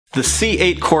The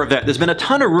C8 Corvette. There's been a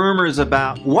ton of rumors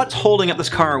about what's holding up this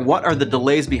car and what are the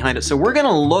delays behind it. So we're going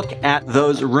to look at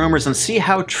those rumors and see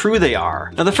how true they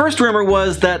are. Now the first rumor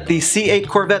was that the C8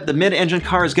 Corvette, the mid-engine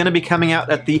car, is going to be coming out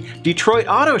at the Detroit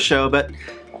Auto Show, but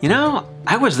you know,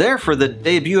 I was there for the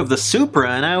debut of the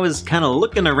Supra and I was kind of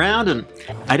looking around and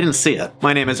I didn't see it.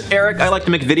 My name is Eric. I like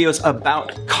to make videos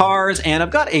about cars and I've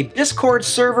got a Discord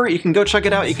server. You can go check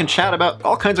it out. You can chat about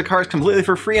all kinds of cars completely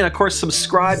for free, and of course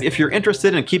subscribe if you're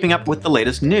interested in keeping up with the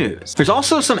latest news. There's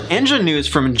also some engine news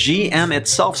from GM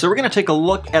itself, so we're going to take a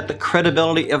look at the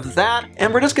credibility of that,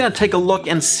 and we're just going to take a look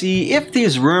and see if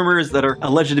these rumors that are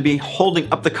alleged to be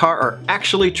holding up the car are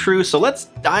actually true. So let's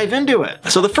dive into it.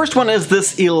 So the first one is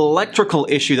this electrical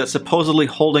issue that's supposedly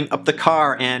holding up the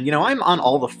car, and you know, I'm on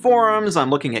all the forums, I'm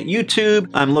looking at YouTube,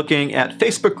 I'm looking at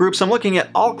Facebook groups, I'm looking at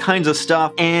all kinds of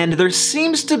stuff, and there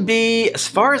seems to be, as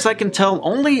far as I can tell,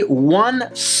 only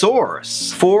one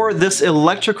source for this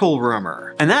electrical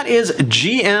rumor, and that is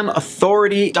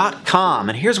GMAuthority.com,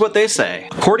 and here's what they say.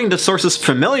 According to sources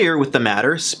familiar with the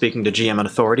matter, speaking to GM and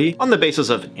Authority, on the basis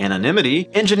of anonymity,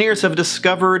 engineers have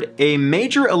discovered a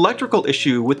major electrical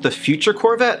issue with the future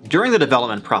Corvette during the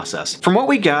development process. From what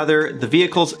we gather, the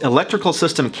vehicle's electrical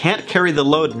system can't carry the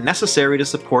load necessary to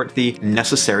support the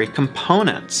necessary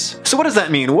components. So what does that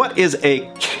mean? What is a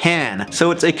CAN? So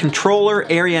it's a controller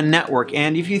area network,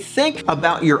 and if you think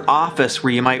about your office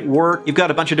where you might work, you've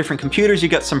got a bunch of different computers,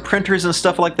 you've got some printers and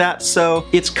stuff like that, so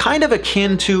it's kind of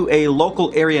akin to a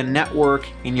local area network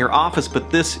in your office, but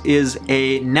this is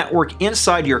a network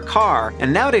inside your car.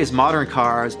 And nowadays modern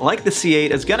cars like the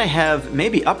C8 is going to have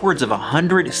maybe upwards of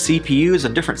 100 CPUs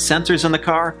and different sensors in the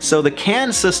car. So the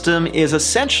CAN system is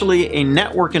essentially a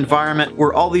network environment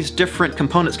where all these different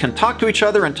components can talk to each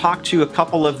other and talk to a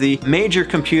couple of the major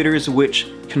computers which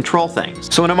control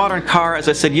things. So in a modern car, as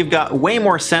I said, you've got way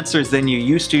more sensors than you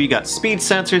used to. You got speed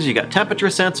sensors, you got temperature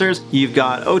sensors, you've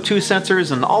got O2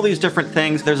 sensors, and all these different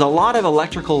things. There's a lot of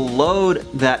electrical load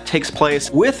that takes place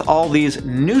with all these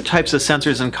new types of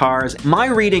sensors in cars. My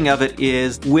reading of it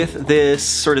is, with this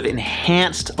sort of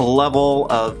enhanced level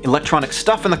of electronic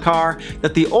stuff in the car,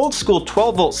 that the old school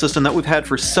 12-volt system that we've had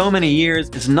for so many years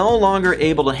is no longer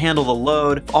able to handle the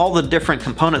load of all the different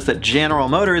components that General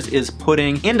Motors is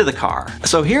putting into the car.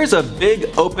 So here's a big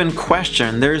open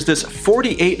question. There's this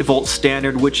 48-volt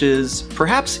standard which is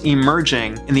perhaps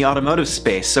emerging in the automotive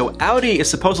space. So Audi is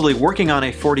supposedly working on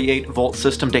a 48-volt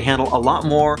system to handle a lot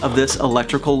more of this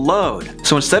electrical load.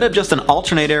 So instead of just an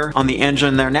alternator on the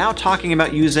engine, they're now talking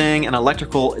about using an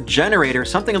electrical generator,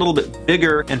 something a little bit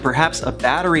bigger, and perhaps a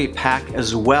battery pack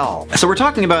as well. So we're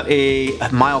talking about a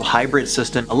mild hybrid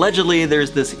system. Allegedly there's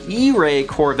this E-Ray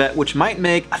Corvette which might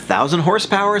make 1,000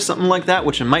 horsepower, something like that,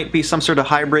 which might be some sort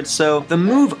of hybrid. So the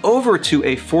move over to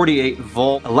a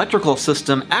 48-volt electrical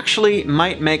system actually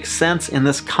might make sense in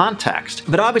this context.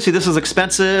 But obviously this is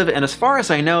expensive, and as far as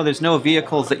I know, there's no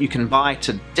vehicles that you can buy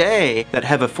today that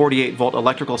have a 48-volt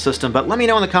electrical system. But let me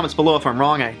know in the comments below if I'm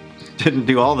wrong. I didn't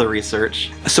do all the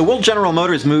research. So will General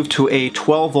Motors move to a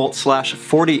 12-volt /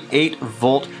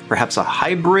 48-volt, perhaps a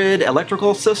hybrid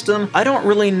electrical system? I don't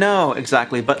really know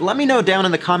exactly, but let me know down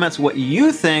in the comments what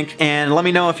you think, and let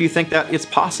me know if you think that it's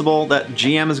possible that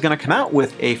GM is going to come out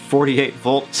with a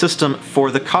 48-volt system for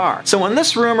the car. So on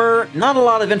this rumor, not a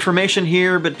lot of information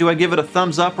here, but do I give it a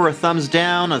thumbs up or a thumbs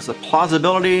down as a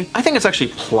plausibility? I think it's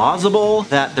actually plausible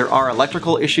that there are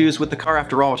electrical issues with the car.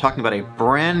 After all, we're talking about a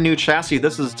brand new chassis.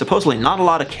 This is supposedly not a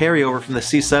lot of carryover from the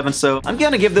C7, so I'm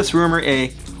gonna give this rumor a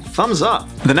thumbs up.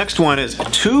 The next one is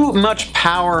too much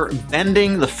power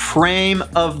bending the frame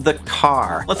of the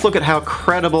car. Let's look at how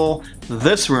credible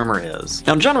this rumor is.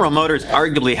 Now, General Motors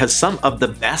arguably has some of the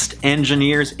best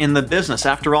engineers in the business.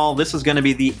 After all, this is going to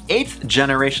be the 8th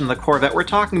generation of the Corvette. We're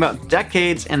talking about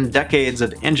decades and decades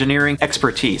of engineering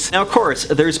expertise. Now, of course,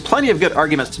 there's plenty of good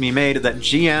arguments to be made that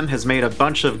GM has made a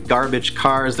bunch of garbage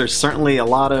cars. There's certainly a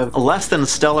lot of less than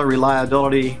stellar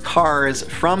reliability cars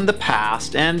from the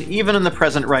past and even in the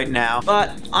present right now.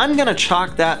 But I'm going to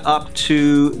chalk that up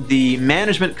to the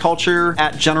management culture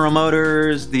at General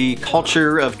Motors, the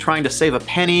culture of trying to save a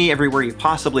penny everywhere you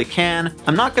possibly can.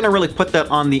 I'm not going to really put that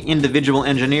on the individual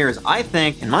engineers. I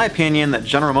think, in my opinion, that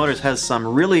General Motors has some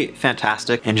really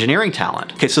fantastic engineering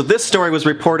talent. Okay, so this story was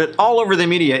reported all over the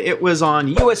media. It was on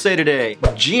USA Today,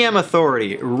 GM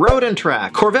Authority, Road and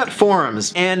Track, Corvette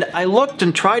forums, and I looked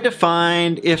and tried to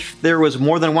find if there was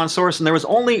more than one source, and there was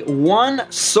only one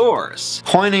source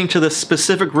pointing to the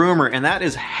specific rumor, and that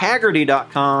is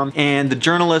Haggerty.com, and the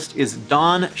journalist is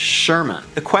Don Sherman.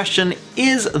 The question,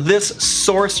 is this this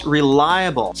source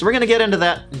reliable? So we're going to get into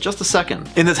that in just a second.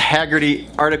 In this Haggerty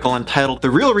article entitled "The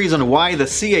Real Reason Why the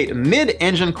C8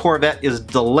 Mid-Engine Corvette is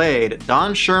Delayed,"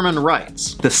 Don Sherman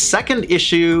writes, "The second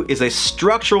issue is a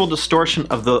structural distortion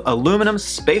of the aluminum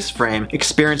space frame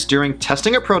experienced during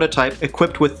testing a prototype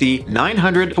equipped with the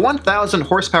 900 to 1000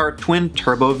 horsepower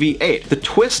twin-turbo V8. The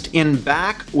twist in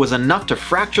back was enough to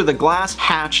fracture the glass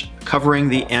hatch covering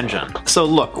the engine." So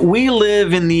look, we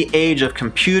live in the age of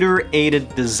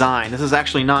computer-aided design. This is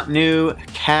actually not new.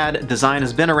 CAD design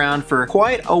has been around for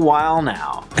quite a while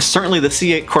now. Certainly the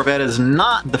C8 Corvette is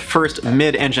not the first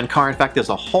mid-engine car. In fact, there's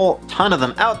a whole ton of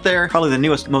them out there. Probably the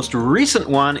newest, most recent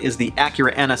one is the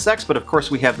Acura NSX, but of course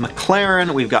we have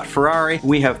McLaren, we've got Ferrari,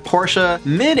 we have Porsche.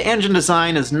 Mid-engine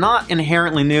design is not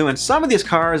inherently new, and some of these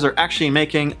cars are actually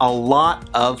making a lot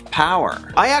of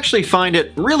power. I actually find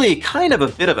it really kind of a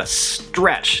bit of a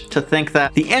stretch to think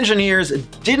that the engineers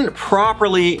didn't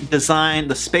properly design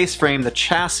the space frame, the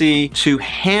chassis, to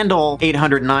handle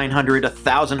 800, 900,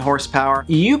 1000 horsepower.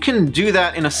 You can do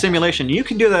that in a simulation. You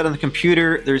can do that on the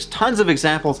computer. There's tons of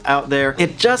examples out there.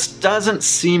 It just doesn't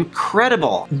seem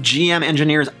credible. GM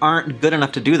engineers aren't good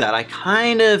enough to do that. I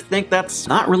kind of think that's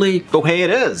not really the way it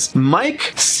is.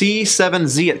 Mike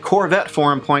C7Z at Corvette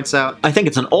Forum points out, "I think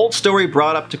it's an old story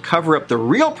brought up to cover up the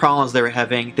real problems they were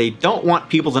having. They don't want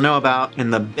people to know about,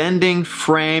 and the bending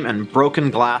frame and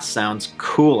broken glass sounds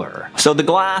cooler." So the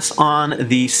glass on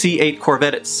the C8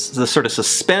 Corvette, it's the sort of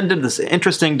suspended, this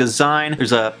interesting design.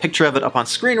 There's a picture of it up on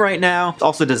screen right now. It's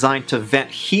also designed to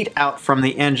vent heat out from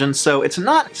the engine, so it's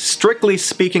not strictly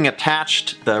speaking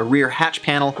attached, the rear hatch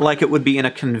panel, like it would be in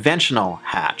a conventional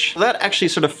hatch. That actually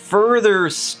sort of further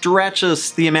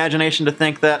stretches the imagination to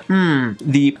think that,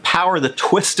 the power, the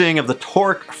twisting of the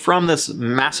torque from this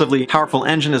massively powerful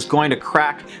engine is going to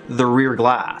crack the rear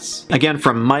glass. Again,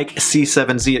 from Mike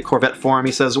C7Z at Corvette Forum,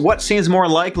 he says, "What seems more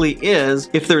likely is,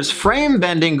 if there's frame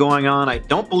bending going on, I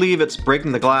don't believe it's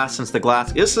breaking the glass since the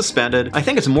glass is suspended. I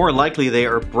think it's more likely they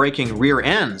are breaking rear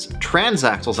ends,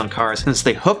 transaxles on cars, since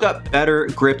they hook up better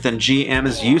grip than GM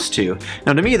is used to."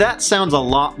 Now to me that sounds a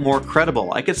lot more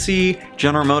credible. I could see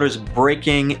General Motors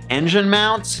breaking engine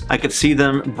mounts. I could see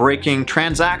them breaking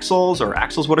transaxles or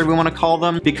axles, whatever you want to call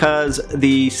them, because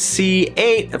the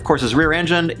C8, of course, is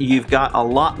rear-engined. You've got a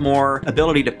lot more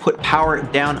ability to put power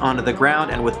down onto the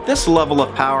ground, and with this level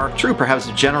of power, true, perhaps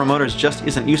General Motors just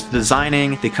isn't used to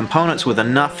designing the components with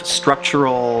enough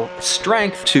structural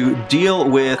strength to deal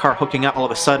with car hooking up all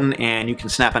of a sudden and you can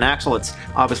snap an axle. It's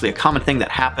obviously a common thing that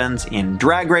happens in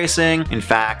drag racing. In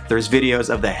fact, there's videos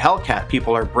of the Hellcat.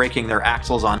 People are breaking their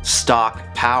axles on stock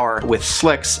power with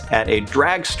slicks at a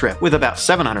drag strip with about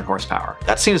 700 horsepower.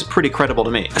 That seems pretty credible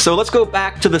to me. So let's go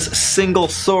back to this single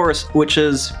source, which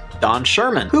is Don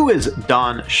Sherman. Who is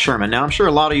Don Sherman? Now, I'm sure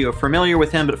a lot of you are familiar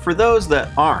with him, but for those that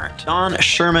aren't, Don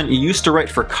Sherman used to write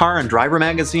for Car and Driver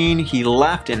magazine. He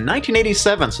left in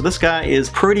 1987, so this guy is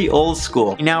pretty old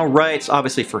school. He now writes,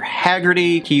 obviously, for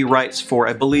Haggerty. He writes for,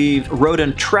 I believe, Road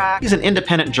and Track. He's an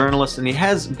independent journalist, and he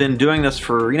has been doing this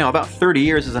for, about 30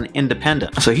 years as an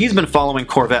independent. So he's been following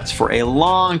Corvettes for a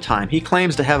long time. He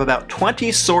claims to have about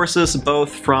 20 sources,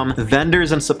 both from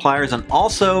vendors and suppliers, and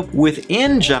also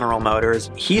within General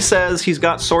Motors. He says he's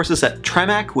got sources at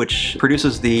Tremec, which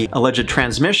produces the alleged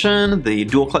transmission, the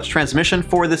dual clutch transmission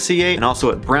for the C8, and also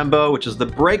at Brembo, which is the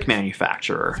brake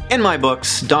manufacturer. In my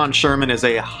books, Don Sherman is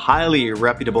a highly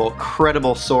reputable,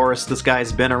 credible source. This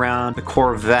guy's been around the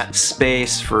Corvette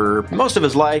space for most of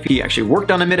his life. He actually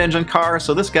worked on a mid-engine car,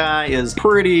 so this guy is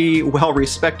pretty well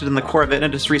respected in the Corvette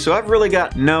industry, so I've really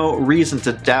got no reason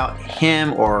to doubt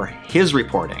him or his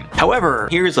reporting. However,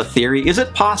 here's a theory. Is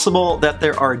it possible that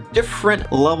there are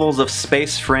different levels of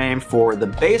space frame for the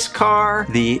base car,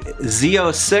 the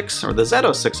Z06, or the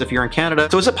Z06 if you're in Canada?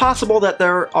 So is it possible that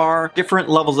there are different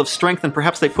levels of strength and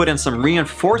perhaps they put in some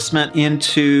reinforcement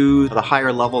into the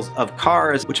higher levels of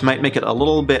cars, which might make it a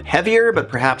little bit heavier, but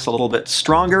perhaps a little bit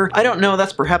stronger? I don't know.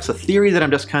 That's perhaps a theory that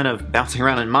I'm just kind of bouncing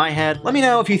around in my head. Let me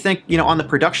know if you think, on the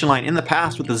production line in the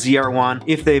past with the ZR1,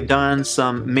 if they've done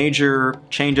some major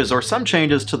changes or some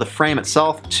changes to the frame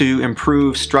itself to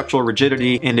improve structural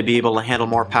rigidity and to be able to handle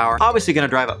more power. Obviously going to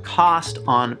drive up cost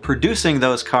on producing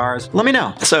those cars. Let me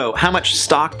know. So how much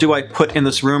stock do I put in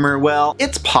this rumor? Well,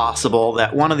 it's possible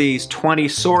that one of these 20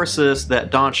 sources that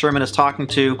Don Sherman is talking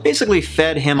to basically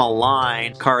fed him a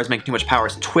line. Car is making too much power,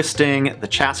 is twisting the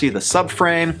chassis, the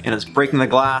subframe, and is breaking the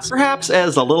glass. Perhaps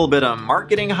as a little bit of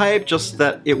marketing hype, just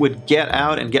that it would get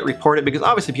out and get reported, because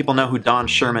obviously people know who Don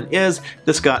Sherman is.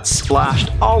 This got splashed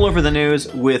all over the news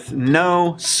with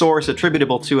no source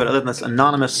attributable to it other than this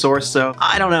anonymous source. So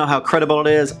I don't know how credible it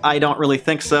is. I don't really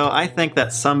think so. I think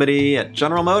that somebody at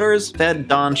General Motors fed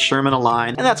Don Sherman a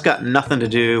line, and that's got nothing to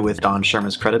do with Don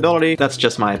Sherman's credibility. That's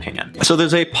just my opinion. So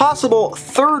there's a possible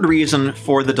third reason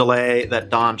for the delay that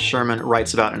Don Sherman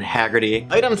writes about in Hagerty.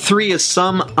 Item 3 is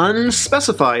some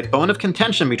unspecified bone of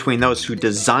contention between those who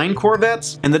design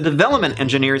Corvettes and the development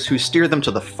engineers who steer them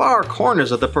to the far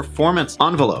corners of the performance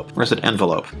envelope. Or is it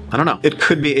envelope? I don't know. It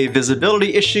could be a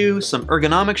visibility issue, some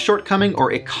ergonomic shortcoming,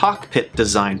 or a cockpit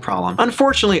design problem.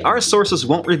 Unfortunately, our sources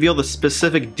won't reveal the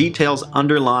specific details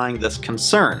underlying this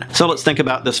concern. So let's think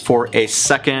about this for a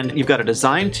second. You've got a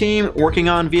design team working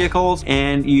on vehicles,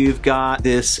 and you've got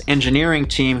this engineering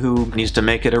team who needs to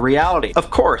make it a reality. Of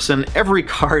course, in every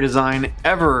car design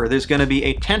ever, there's going to be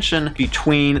a tension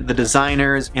between the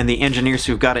designers and the engineers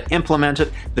who've got to implement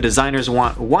it. The designers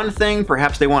want one thing,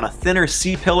 perhaps they want a thinner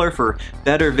C-pillar for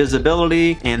better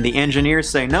visibility, and the engineers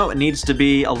say, no, it needs to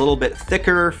be a little bit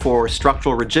thicker for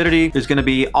structural rigidity. There's going to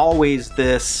be always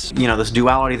this, this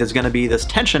duality, there's going to be this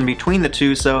tension between the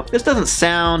two, so this doesn't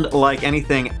sound like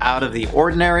anything out of the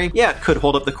ordinary. Yeah, it could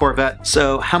hold up the Corvette.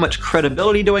 So how much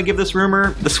credibility do I give this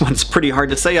rumor? This one's pretty hard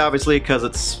to say, obviously, because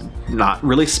it's not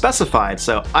really specified,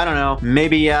 so I don't know.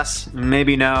 Maybe yes,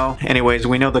 maybe no. Anyways,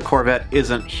 we know the Corvette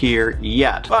isn't here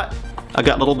yet, but I've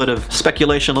got a little bit of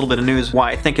speculation, a little bit of news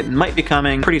why I think it might be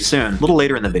coming pretty soon, a little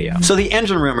later in the video. So the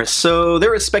engine rumors. So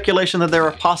there is speculation that there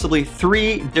are possibly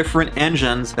 3 different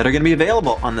engines that are going to be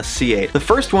available on the C8. The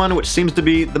first one, which seems to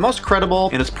be the most credible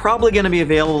and is probably going to be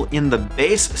available in the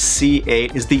base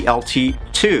C8, is the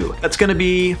LT2. That's going to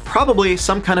be probably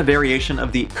some kind of variation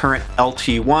of the current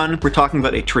LT1. We're talking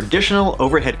about a traditional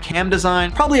overhead cam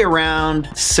design, probably around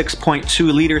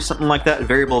 6.2 liters, something like that,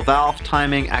 variable valve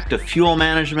timing, active fuel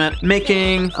management,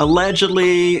 making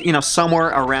allegedly, somewhere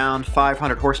around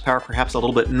 500 horsepower, perhaps a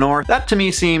little bit north. That to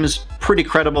me seems pretty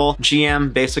credible.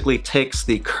 GM basically takes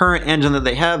the current engine that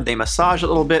they have, they massage it a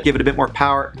little bit, give it a bit more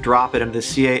power, drop it into the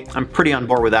C8. I'm pretty on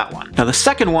board with that one. Now the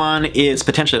second one is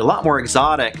potentially a lot more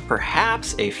exotic,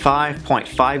 perhaps a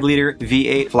 5.5 liter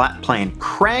V8 flat plane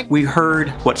crank. We heard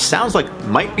what sounds like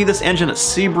might be this engine at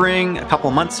Sebring a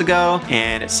couple months ago,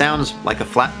 and it sounds like a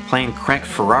flat plane crank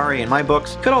Ferrari in my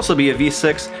books. Could also be a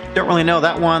V6. Don't really know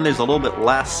that one. There's a little bit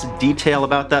less detail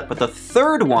about that. But the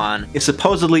third one is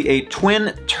supposedly a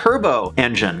twin turbo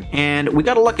engine. And we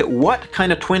got to look at what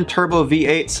kind of twin turbo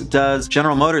V8s does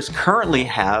General Motors currently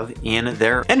have in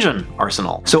their engine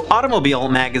arsenal. So Automobile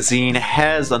Magazine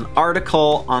has an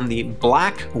article on the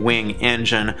Blackwing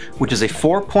engine, which is a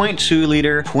 4.2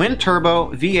 liter twin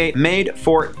turbo V8 made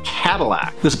for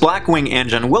Cadillac. This Blackwing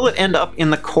engine, will it end up in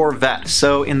the Corvette?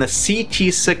 So in the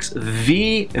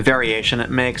CT6V variation, it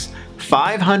makes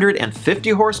 550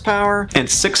 horsepower and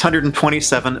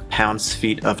 627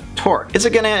 pounds-feet of torque. Is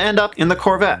it going to end up in the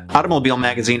Corvette? Automobile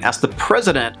Magazine asked the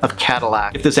president of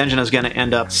Cadillac if this engine is going to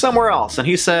end up somewhere else, and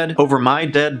he said, over my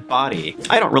dead body.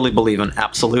 I don't really believe in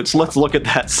absolutes. Let's look at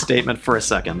that statement for a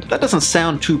second. That doesn't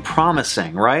sound too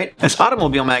promising, right? As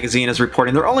Automobile Magazine is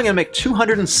reporting, they're only going to make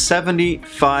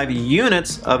 275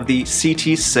 units of the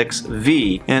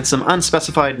CT6V and some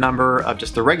unspecified number of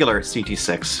just the regular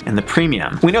CT6 and the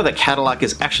premium. We know that Cadillac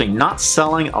is actually not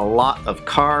selling a lot of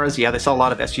cars. Yeah, they sell a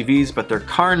lot of SUVs, but their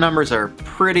car numbers are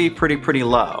pretty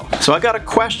low. So I got a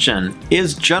question.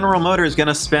 Is General Motors going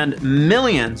to spend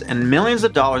millions and millions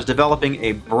of dollars developing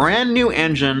a brand new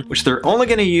engine, which they're only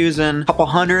going to use in a couple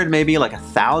hundred, maybe like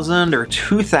 1,000 or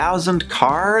 2,000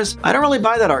 cars? I don't really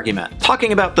buy that argument.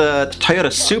 Talking about the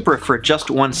Toyota Supra for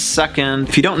just one second.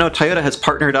 If you don't know, Toyota has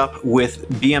partnered up with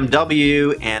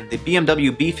BMW, and the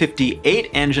BMW B58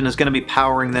 engine is going to be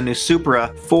powering the new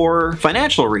Supra for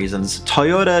financial reasons.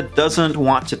 Toyota doesn't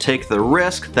want to take the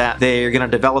risk that they're going to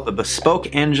develop a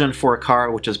bespoke engine for a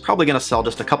car which is probably going to sell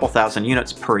just a couple thousand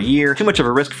units per year. Too much of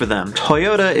a risk for them.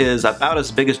 Toyota is about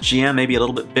as big as GM, maybe a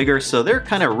little bit bigger, so they're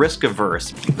kind of risk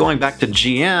averse. Going back to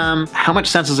GM, how much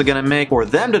sense is it going to make for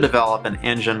them to develop an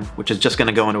engine which is just going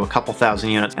to go into a couple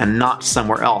thousand units and not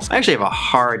somewhere else? I actually have a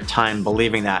hard time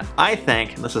believing that. I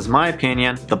think, this is my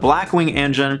opinion, the Blackwing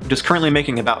engine, which is currently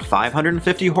making about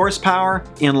 550 horsepower,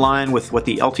 in line with what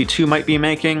the LT2 might be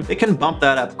making, it can bump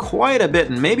that up quite a bit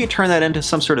and maybe turn that into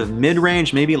some sort of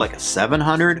mid-range, maybe like a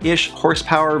 700-ish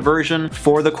horsepower version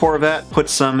for the Corvette. Put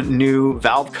some new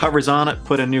valve covers on it,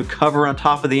 put a new cover on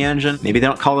top of the engine. Maybe they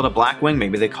don't call it a Blackwing,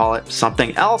 maybe they call it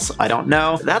something else, I don't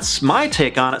know. That's my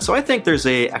take on it. So I think there's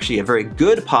actually a very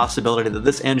good possibility that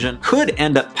this engine could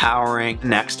end up powering the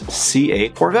next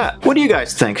C8 Corvette. What do you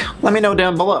guys think? Let me know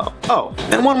down below. Oh,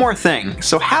 and one more thing.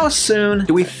 So how soon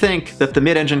do we think that the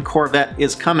mid-engine Corvette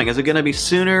is coming? Is it going to be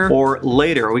sooner or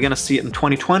later? Are we going to see it in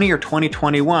 2020 or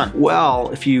 2021? Well,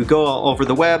 if you go all over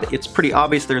the web, it's pretty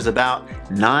obvious there's about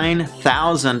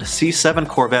 9,000 C7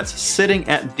 Corvettes sitting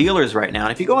at dealers right now.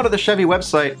 And if you go onto the Chevy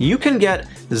website, you can get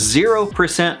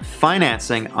 0%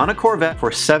 financing on a Corvette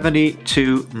for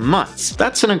 72 months.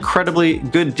 That's an incredibly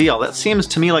good deal. That seems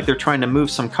to me like they're trying to move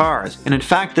some cars. And in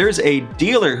fact, there's a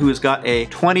dealer who has got a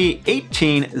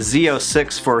 2018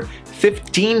 Z06 for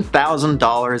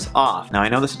 $15,000 off. Now I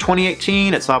know this is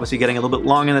 2018, it's obviously getting a little bit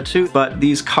long in the tooth, but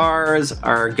these cars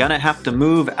are gonna have to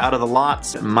move out of the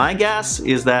lots. My guess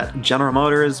is that General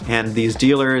Motors and these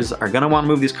dealers are gonna wanna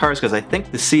move these cars because I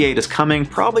think the C8 is coming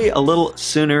probably a little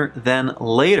sooner than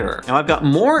later. Now I've got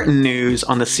more news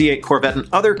on the C8 Corvette and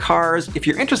other cars. If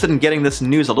you're interested in getting this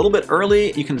news a little bit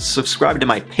early, you can subscribe to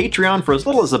my Patreon for as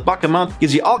little as $1 a month.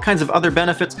 Gives you all kinds of other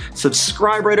benefits.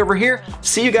 Subscribe right over here.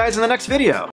 See you guys in the next video.